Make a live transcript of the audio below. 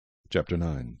Chapter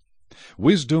 9.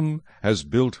 Wisdom has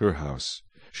built her house.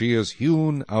 She has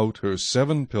hewn out her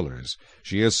 7 pillars.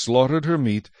 She has slaughtered her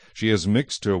meat. She has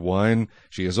mixed her wine.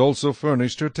 She has also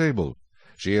furnished her table.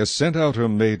 She has sent out her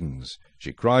maidens.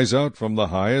 She cries out from the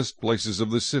highest places of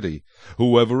the city,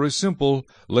 Whoever is simple,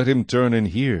 let him turn and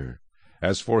hear.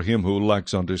 As for him who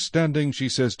lacks understanding, she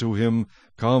says to him,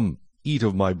 Come, eat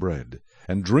of my bread,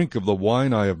 and drink of the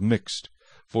wine I have mixed.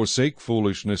 Forsake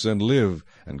foolishness and live,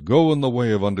 and go in the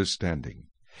way of understanding.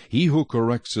 He who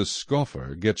corrects a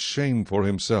scoffer gets shame for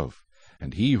himself,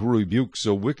 and he who rebukes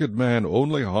a wicked man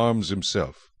only harms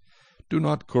himself. Do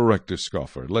not correct a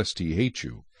scoffer, lest he hate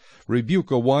you.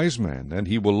 Rebuke a wise man, and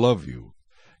he will love you.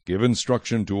 Give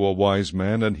instruction to a wise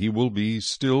man, and he will be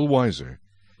still wiser.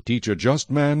 Teach a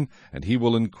just man, and he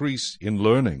will increase in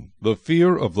learning. The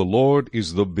fear of the Lord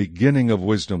is the beginning of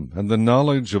wisdom, and the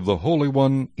knowledge of the Holy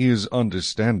One is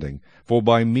understanding. For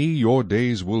by me your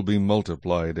days will be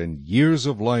multiplied, and years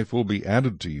of life will be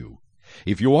added to you.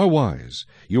 If you are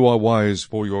wise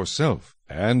for yourself,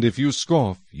 and if you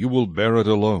scoff, you will bear it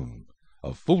alone.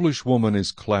 A foolish woman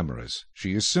is clamorous.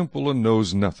 She is simple and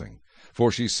knows nothing. For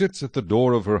she sits at the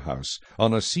door of her house,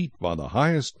 on a seat by the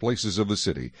highest places of the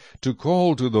city, to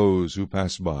call to those who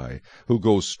pass by, who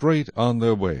go straight on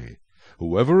their way.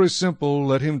 Whoever is simple,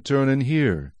 let him turn and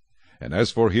hear. And as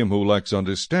for him who lacks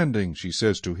understanding, she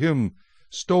says to him,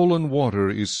 Stolen water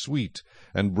is sweet,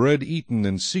 and bread eaten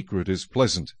in secret is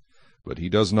pleasant. But he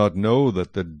does not know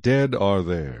that the dead are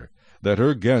there, that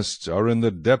her guests are in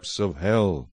the depths of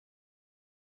hell.